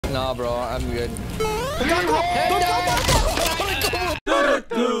No, bro, I'm good.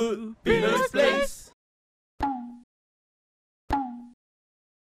 PeenoisePlays.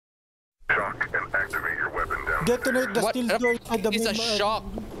 Shock and activate your weapon down. Detonate the steel door inside the It's a shock.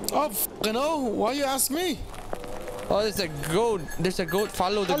 Oh, you know, why you ask me? Oh, there's a goat. There's a goat.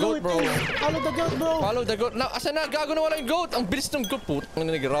 Follow the goat, bro. Follow the goat, bro. Follow the goat. Na, asan na? Gago na wala yung goat. Ang bilis ng goat. Putang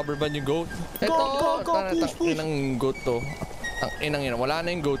nag-rubber band yung goat. Ito. Push. Inang goat to. Ang inang ina. Wala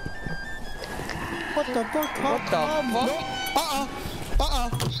na yung goat. What the fuck? What the fuck?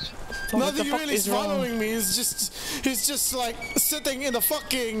 Nothing really is following me. He's just like sitting in the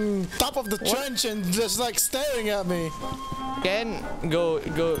fucking top of the trench and just like staring at me. Ken, go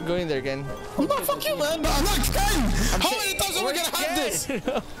in there, Ken. No, fuck you, man. I'm like, Ken! How many times are we gonna have this?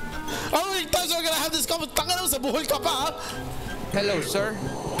 How many times are we gonna have this conversation? Tanga naman sa buhol ka pa, ha? Hello, sir.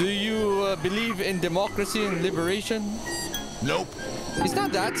 Do you believe in democracy and liberation? Nope. It's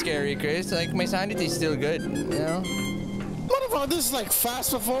not that scary, Chris. Like, my sanity is still good, you know? Motherfucker, this is like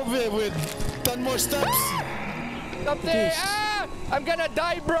phasmophobia with 10 more steps. Up there! Ah! I'm gonna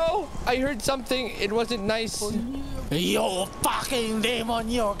die, bro! I heard something. It wasn't nice. You fucking demon,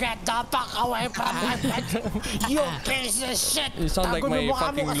 you get the fuck away from my bed. You piece of shit. You sound like my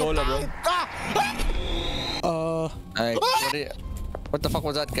fucking Lola, bro. What the fuck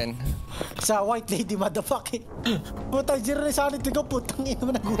was that, Ken? Sa white lady, motherfucking. Putang zero na sanity ko, putang ina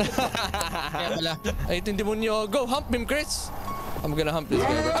mo nagulat. Kaya pala. Ay, ito yung demonyo. Go, hump him, Chris! I'm gonna hump this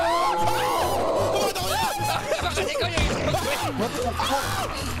guy, bro.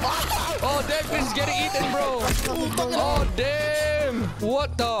 Oh, damn, Chris is getting eaten, bro! Oh, damn!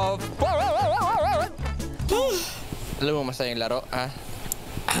 What the fuck? Alam mo, masaya yung laro, ha?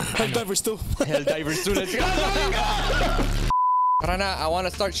 Helldivers 2. Helldivers 2, let's go! Tara na, I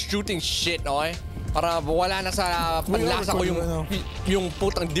wanna start shooting shit, okay? Para wala na sa panlasa ko yung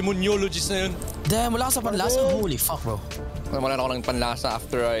putang demoniologist na yun. Damn, wala ka sa panlasa? Holy fuck, bro. Wala na ako ng panlasa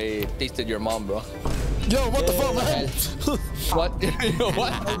after I tasted your mom, bro. Yo, what the fuck, man? What?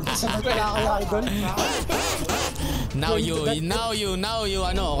 What?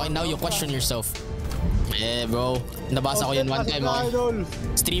 Now you question yourself. Eh, bro. Nabasa ko yun one time, okay?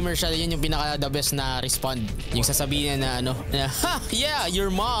 Streamer siya, yun yung pinaka the best na respond. Yung sasabihin niya na ha, yeah, your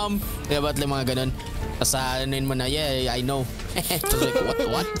mom. Kaya ba't lang mga ganun? Tapos anuin mo na, yeah, I know. So like,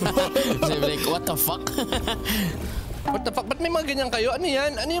 what? So like, what the fuck? What the fuck? Ba't may mga ganyan kayo? Ano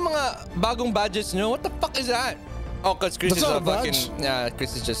yan? Ano yung mga bagong badges nyo? What the fuck is that? Oh, cause Chris is a fucking... Yeah,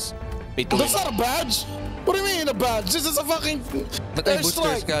 Chris is just... That's not a badge! What do you mean a badge? This is a fucking... Ba't ay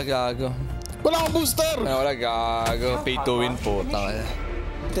boosters ka, gago? Wala akong booster! Wala, gago. Pay to win po. Pay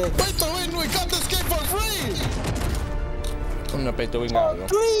to win! We got this game for free! Ano na pay to win, gago?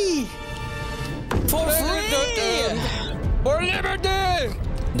 Free! For free! For liberty!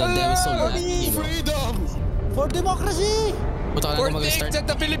 The devil is so bad. Freedom! For democracy! For things that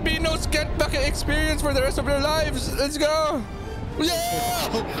the Filipinos can't back experience for the rest of their lives! Let's go! Yeah!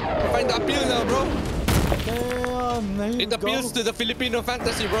 Find the appeal now, bro. Damn, It appeals to the Filipino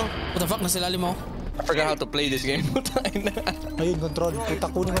fantasy, bro. What the fuck? Nasilalim mo? I forgot how to play this game. Ayun, control. Puta,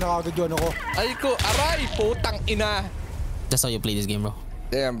 kunin ko na kagad yun ako. Ay ko, aray! Putang ina! That's how you play this game, bro.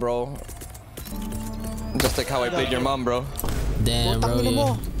 Damn, bro. Just like how I played your mom, bro. Damn,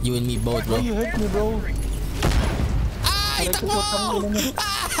 bro. You and me both, bro. You hurt me, bro. Ay, takbo!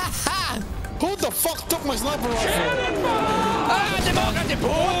 Who the fuck took my sniper rifle? Democracy!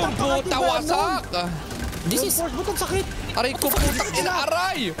 Boom! Puta, wasak! This is... Butang sakit! Aray ko, putang ina,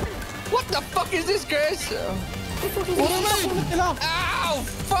 aray! What the fuck is this, Chris? What do you mean? Ow!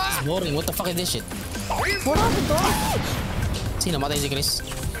 Fuck! Boring. What the fuck is this shit? What happened to us? Sino matay si Chris?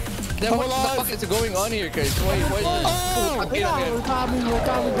 Then what the fuck is going on here, Chris? Wait. We're coming.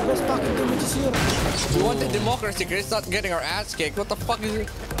 The best fucking damage is here. We wanted democracy, Chris, not getting our ass kicked. What the fuck is it?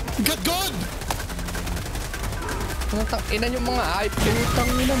 Get good! Putang ina yung mga hype. Putang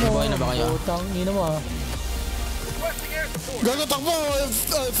ina mo. Buhay na ba kayo? Putang ina mo. Gago takbo!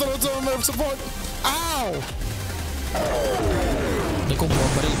 Throw some support! Ow! Hindi ko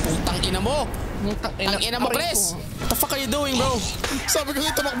baril. Putang ina mo! Ang ina mo, Chris! What the fuck are you doing, bro? Sabi ko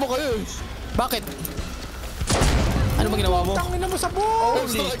sa'yo, tumakbo kayo eh. Bakit? Ano ba ginawa mo? Putang ina mo sa boom!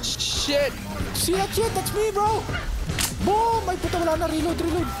 Holy shit! See that shit? That's me, bro! Boom! Ay puta, wala na. Reload.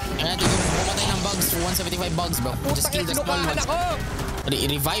 Kaya natin yung pumatay ng bugs for 175 bugs, bro. Just kill the small ones.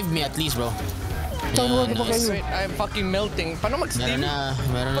 Revive me at least, bro. Yeah, nice. Wait, I'm fucking melting. Paano mag-steam?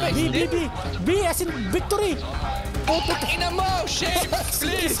 Meron na. B as in victory! Putang ina mo! Shame!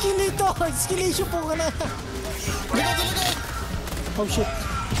 Please! Skillation po ka na. Oh shit.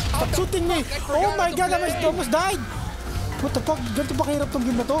 Stop shooting me! Oh my god, I almost died! What the fuck? Ganito ba kahirap tong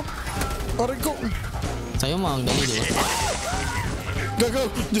game na to? Aray ko. Sa'yo mo, ang dali, di ba? Go.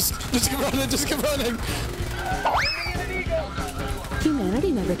 Just keep running. Humanity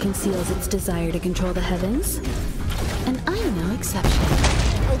never conceals its desire to control the heavens. And I am no exception.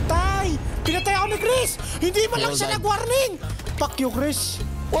 Ay, tay! Pinatay ako ni Chris! Hindi man lang siya nag-warning! Fuck you, Chris!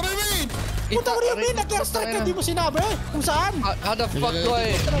 What do you mean? Puta mo rin yun! Nag-airstrike ka, di mo sinabi! Kung saan? How the fuck do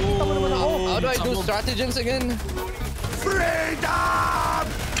I... How do I do stratagems again? Freedom!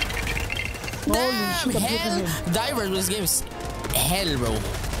 Damn, Helldivers, this game's hell, bro.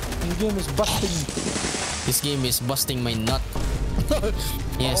 This game is busting. This game is busting my nut.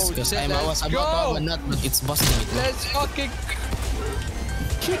 Yes, because I was about to have a nut, but it's busting it. Let's fucking...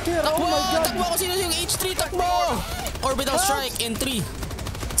 Shit here, oh Takbo! my god! Takbo ako! Sino yung H3? Takbo! Orbital strike in 3.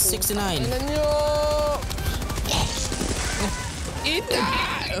 69. Tingnan nyo! Ita!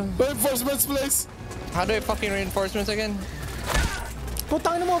 Reinforcements, please. How do I fucking reinforcements again?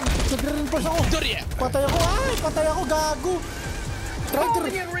 Putang ina mo! Nagre-reinforce ako! Durya! Patay ako! Ay! Patay ako! Gago! Try to...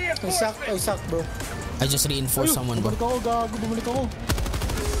 I suck, bro. I just reinforced someone, bro. Bumalik ako, gago! Bumalik ako!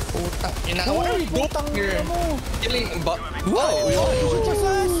 Puta! What are we putang doing here? ina mo! Killing... Whoa!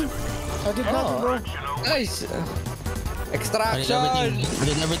 I did nothing, bro. Nice! I Extraction!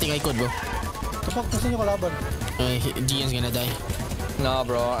 did everything I could, bro. Kapag kasi nyo kalaban. Gian's gonna die. Nah,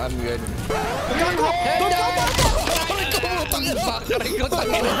 bro. I'm good. Gago! Don't go! Bakarin ko,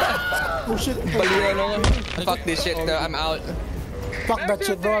 tangina. Oh shit! Baliwan ako. Fuck this shit. I'm out. Fuck that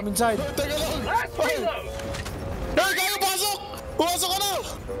shit, bro. I'm inside. Teka lang. Hey, kayo, pasok! Pumasok ka na!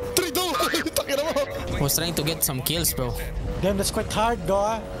 3-2! Takina mo! I was trying to get some kills, bro. Damn, that's quite hard,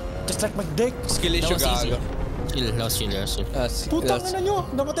 bro. Just like my dick. Skill That issue, was easy. gago. Chill, that was chill. Putang ina nyo!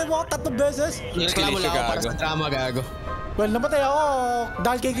 Namatay mo ako 3 beses. Reklamo lang ako para sa drama, gago. Well, namatay ako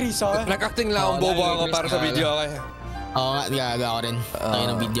dahil kay Chris, oh. Nag-acting lang akong bobo ako para sa video, okay? Oo nga, gago ako rin. Tayo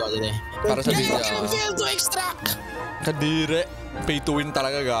ng video today. Para sa video. Fail to extract! Kadire. Pay to win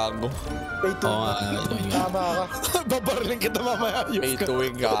talaga, gago. Pay to. Oo nga, Tama ka. Babarling kita mamaya. Pay to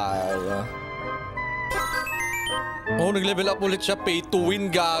win, gago. Oh, nag-level up ulit siya. Pay to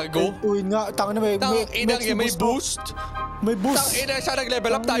win, gago. Uy nga, tanga na may Inang yan, may boost. May boost. Ina siya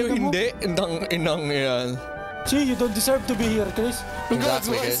nag-level up, tayo hindi. Inang yan. See, you don't deserve to be here, Chris.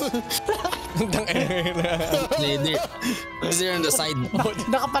 Exactly, guys. Inang They're on the side.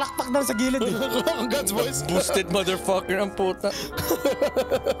 Nakapalakpak na sa gilid eh. God's voice. Boosted motherfucker ang puta.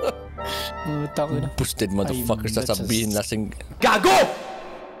 Putang ina. Boosted motherfucker sasabihin lasing... GAGO!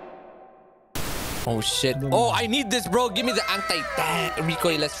 Oh shit. Oh, I need this, bro. Give me the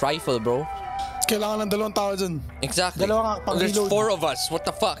anti-recoilless rifle, bro. Kailangan ng 2 tao dyan. Exactly. Dalawa nga pang There's reload. 4 of us. What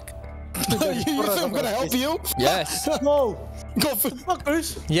the fuck? You think I'm gonna help you? Yes. No! Go for Fuck,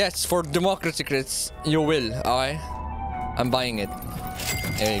 Chris. Yes, for democracy, Chris. You will, okay? I'm buying it.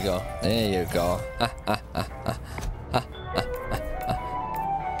 There you go. There you go.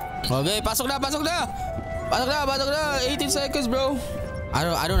 Okay, pasok na! 18 seconds, bro.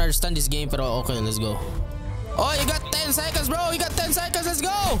 I don't understand this game, pero okay, let's go. Oh, you got 10 seconds, bro. You got 10 seconds. Let's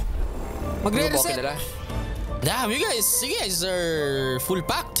go. Magre-reset. Damn, you guys are full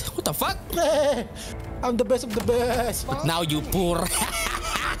packed. What the fuck? I'm the best of the best. But now you poor.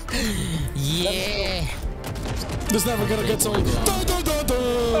 Yeah. This never gonna get so...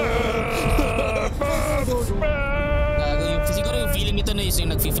 Siguro yung feeling nito na yung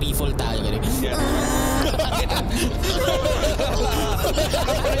nag-free fall tayo.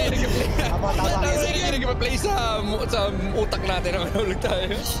 Sige, nag-play sa utak natin ang ulit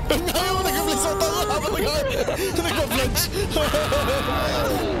tayo. Ayaw mo nag-play sa utak ko habang nag-vlog.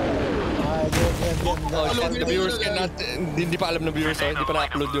 Oh shit, the viewers cannot... Hindi pa alam ng viewers, hindi pa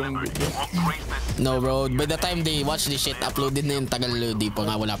na-upload yung video. No bro, by the time they watch this shit, uploaded na yung tagal, di pa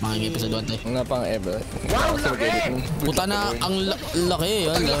nga wala pang episode 1 tayo. Nga pang ever. Puta na, ang laki.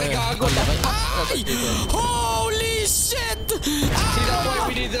 Ang laki, gago. Ay! Holy shit! See,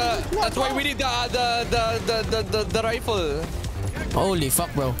 that's why we need the rifle. Holy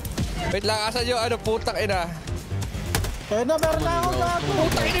fuck, bro. Wait lang, asan yung putang ina? Eh na, meron na ako, gago.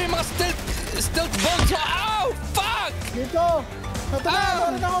 Putang ina yung mga stealth bombs. Ow! Fuck! Dito. Ito na,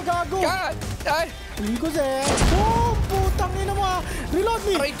 meron na ako, gago. God! Ay! Hindi ko sir. Oh, putang ina mo. Reload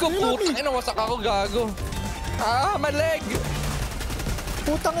me. Aray ko, putang ina, wasak ako, gago. Ah, my leg!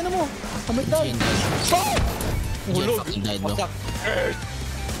 Putang ina mo. Kamit na. Jen fucking died, bro. Wasak.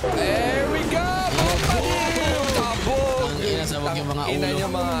 There we go! Tabog! Ang ina, sabog yung mga Ina ulo.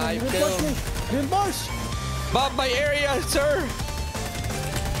 niya mga Reinforce me. Reinforce. Bob my area, sir!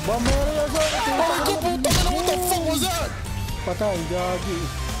 Bamera sir. Ay ko, putang ina, what the fuck was that? Patay, gagi.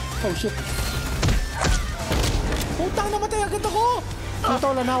 Oh shit. Putang, namatay agad ako! Puta,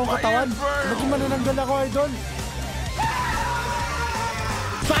 wala na akong katawan. Naging manananggal ako, idol.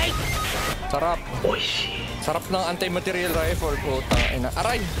 Fight! Sarap. Sarap ng anti-material rifle, putang ina.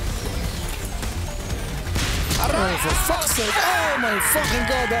 Aray! Oh, for fuck's sake. Oh my fucking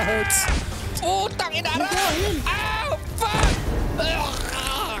god, that hurts. Putang ina, aray! Ow! Fuck!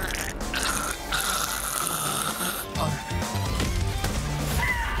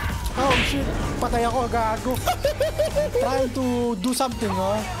 Oh shit, patay ako, gago. Trying to do something,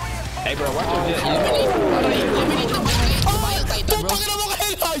 oh. Hey bro, what you did? Eliminate the Bile Titan, bro. Putang ina mo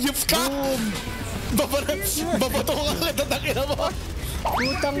kayo, hayop ka! Babato ko ka kita, tangina mo.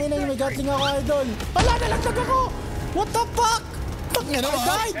 Putang ina, may gatling ako, idol. Wala, nalagdag ako! What the fuck? Tangina mo, I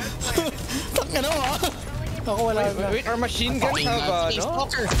died! Tangina mo, ha? Ako wala na. Wait, our machine gun have, no?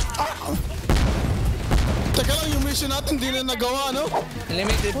 Teka lang, yung mission natin di na nagawa, no?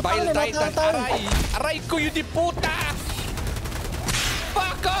 Limited Putang Bile ina, Titan. tatay. Aray! Aray ko yun di puta!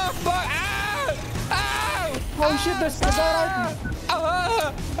 Fuck off! Ah! Ah! Oh shit, there's the guy right.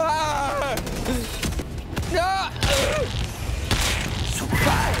 Ah! Ah! No!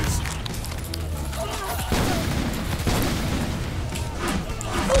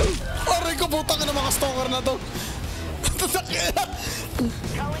 Aray ko, putang ina mga stalker na to.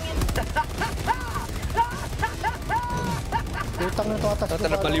 Putang na to, atas ko. Tata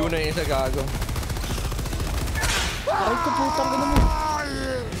na baliw na yun sa gago. Aray ko, putang ina mo.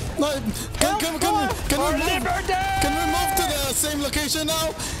 No, can we move to the same location now?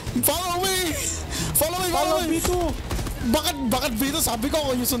 Follow me! Follow me! B2. Bakit Vito? Sabi ko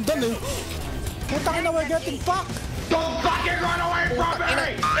ako yung sundan eh. Putang ina, we're getting fucked. Ah!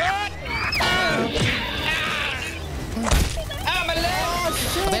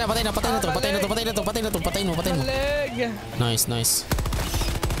 Mali! Patay na. Leg! Nice.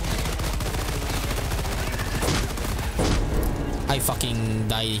 I fucking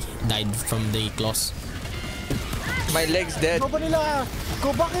died from the claws. My leg's dead. Go ba nila?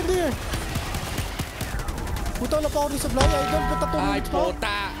 Go back in there. Puta, wala pa ako rin sa supply, idol. Puta, 2 Ay, minutes pa.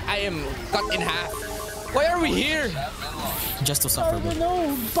 puta! I am cut in half. Why are we here? Just to I suffer, don't bro.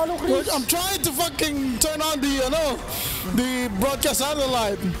 know. Follow Look, Chris. I'm trying to fucking turn on the broadcast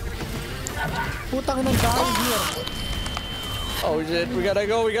satellite. Putang ina, down here. Oh shit, we gotta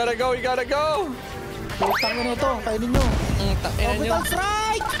go. Putang ina to, kainin nyo. Ina nyo. Orbital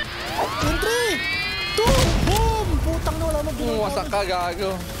strike! In 3, 2, boom! Putang na, wala nang ginagawa. Wasak ka,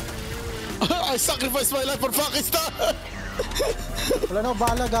 gago. I sacrificed my life for Pakistan. Wala na,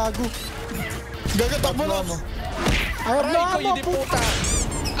 bala, gago. Gagatakbo na. I have no Aray ko, ammo, yun di puta.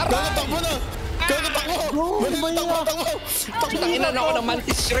 Gagatakbo na. Gagatakbo. Bro, Manila, takbo. Putang ina na ako ng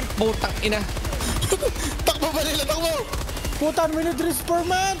mantis shrimp. Putang ina. Takbo Manila, takbo. Putan, we need respawn,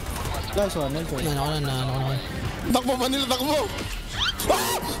 man. Guys, one. Ano. Takbo Manila, takbo.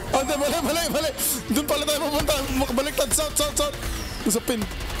 Ante, mali. Doon pala tayo pupunta. Makabaliktad, south. Doon sa pin.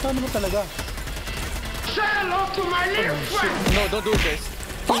 Saan mo talaga? No, don't do this.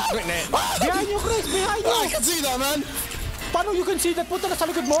 Behind you, Chris! Behind you! I can see that, man. Paano you can see that? Puta, nasa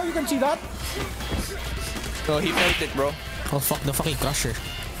likod mo, you can see that? No, he felt it, bro. Oh fuck, the fucking crusher.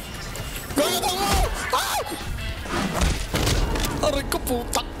 Gagatakbo. Aray ko,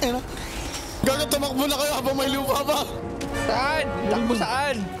 putak. Gagatamakbo na kayo habang may lupa pa. Saan? Takbo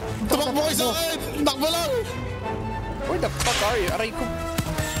saan? Tumakbo kayo sa akin. Takbo lang. Where the fuck are you? Aray ko.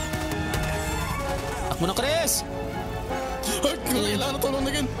 Takbo na, Chris! Ay, kailangan na tulong na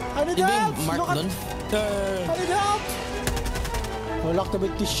gin. I need Hindi ba help! yung mark Look at- doon? I need help! I'll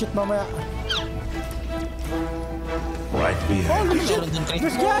activate this shit mamaya. Right behind. Holy shit! Meron din, Chris.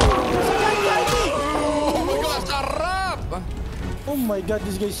 This guy! There's a guy behind me! Oh my god, sarap! Oh my god,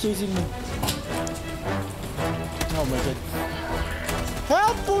 this guy's chasing me. Oh my god.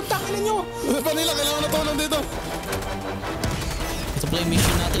 Help! Putang ina nyo! Manila, kailangan na tulong dito. Ito pala yung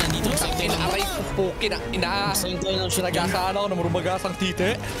mission natin. Nandito sa Ang ina, aray ko, puki na. Ina. Same tayo ng shotgun. Nagasaan ako na marumagasang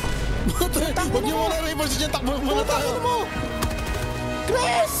tite. Huwag niyo muna reverse dyan. Takbo muna Putang tayo. ina mo!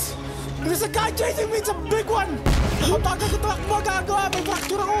 Chris! There's a guy chasing me! It's a big one! Ang bagal ko tumakbo, gagawa! May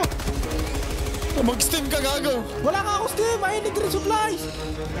fracture ako! Mag-steam ka, gago. Wala ka ako steam! I need resupplies!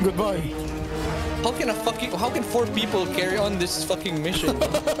 Goodbye. How can 4 people carry on this fucking mission?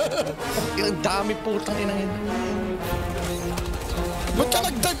 Ang dami putang ina yun. Ba't ka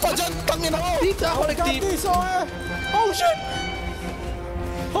nag-dive pa dyan? Tangina mo. Dito ako Got nag-tip. this! Oh shit!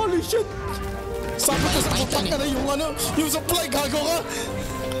 Holy shit! Sabi ko sa putak ka na yung supply, gago ka.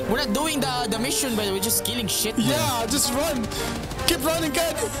 We're not doing the mission, but we're just killing shit. man. Yeah, just run. Keep running,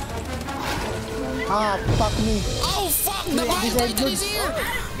 kid. Ah, fuck me. Oh fuck! The Yeah, Bile these are Titan good. is here!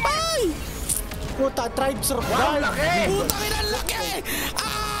 Ay! Puta, tried survive. Putang ina, laki!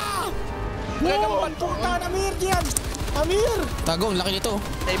 Ah! Wow, puta, Amir yan. Amir! Tagong, laki nito.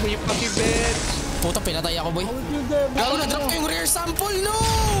 Ay mo yung pag-ibet. Puta, pinatay ako, boy. Gago, na-drop ko yung rare sample, no!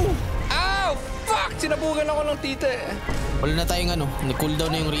 Ow! Fuck! Sinabugan ako ng tite. Wala na tayong ano,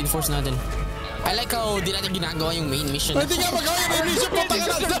 ni-cooldown na yung reinforce natin. I like how di natin ginagawa yung main mission. Hindi nga magawa yung main mission, puta ka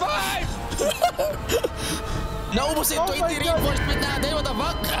na. Survive! Naubos yung 20 reinforcement natin, what the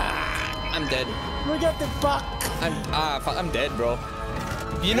fuck? I'm dead. We get it back. I'm dead, bro.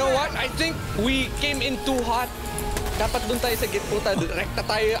 You know what? I think we came in too hot. Dapat doon tayo sa gate, puta. Direkta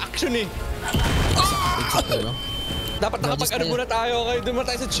tayo action eh. Dapat nakapag-ano muna tayo, okay? Doon muna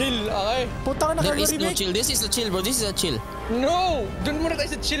tayo sa chill, okay? Puta ka na There kayo is no remake. chill. This is a chill, bro. This is a chill. No! Doon muna tayo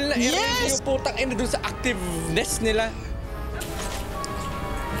sa chill na area. Yes! Yung putang ina doon sa activeness nila.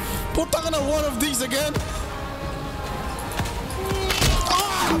 Puta ka na, one of these again.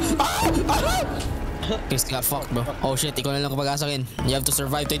 Chris got fucked, bro. Oh shit, ikaw na lang kapag-asa kin. You have to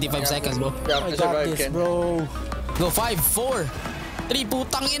survive 25 seconds, bro. You have I to got survive, this, Ken. bro. Go, 5, 4, 3,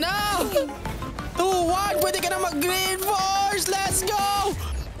 putang ina! 2, 1, pwede ka na mag-reinforce! Let's go!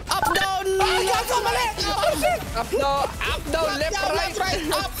 Up, down! Gago, mali! Up, down, left, right,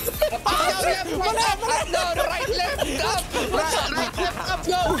 up! Up, down, left, up, down, right, left, up! Right, left, up,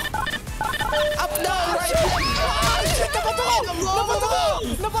 go! Up, down, right, left! Nabato ko! Nabato ko!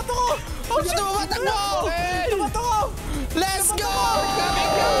 Nabato ko! Gusto mo ba takbo? Nabato ko! Let's go!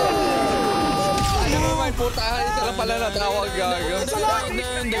 Ano mo may puta, isa lang pala natawag gago.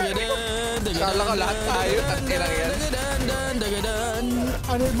 Kala ko lahat tayo, tatke lang yan.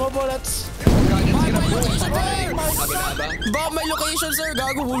 I need more bullets. Bomb my location, sir!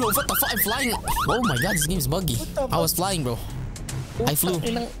 Gago, what the fuck? I'm flying! Oh my god, this game is buggy. I was flying, bro. I flew.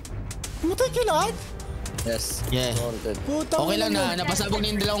 Mutay ka lahat? Yes. Yeah. Puta Okay lang na, napasabog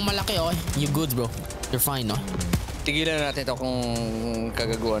na yung dalawang malaki, okay? You good, bro. You're fine, no? Tigilan na natin ito kung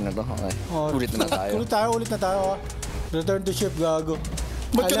kagaguhan na to. Okay. Ulit na tayo. Ulit na tayo. Return to ship, gago.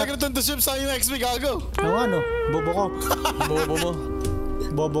 Ba't ka nag-return to ship sa yung XP, gago? Ano, bobo ko. Bobo mo.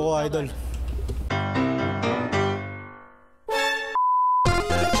 Bobo ko, idol.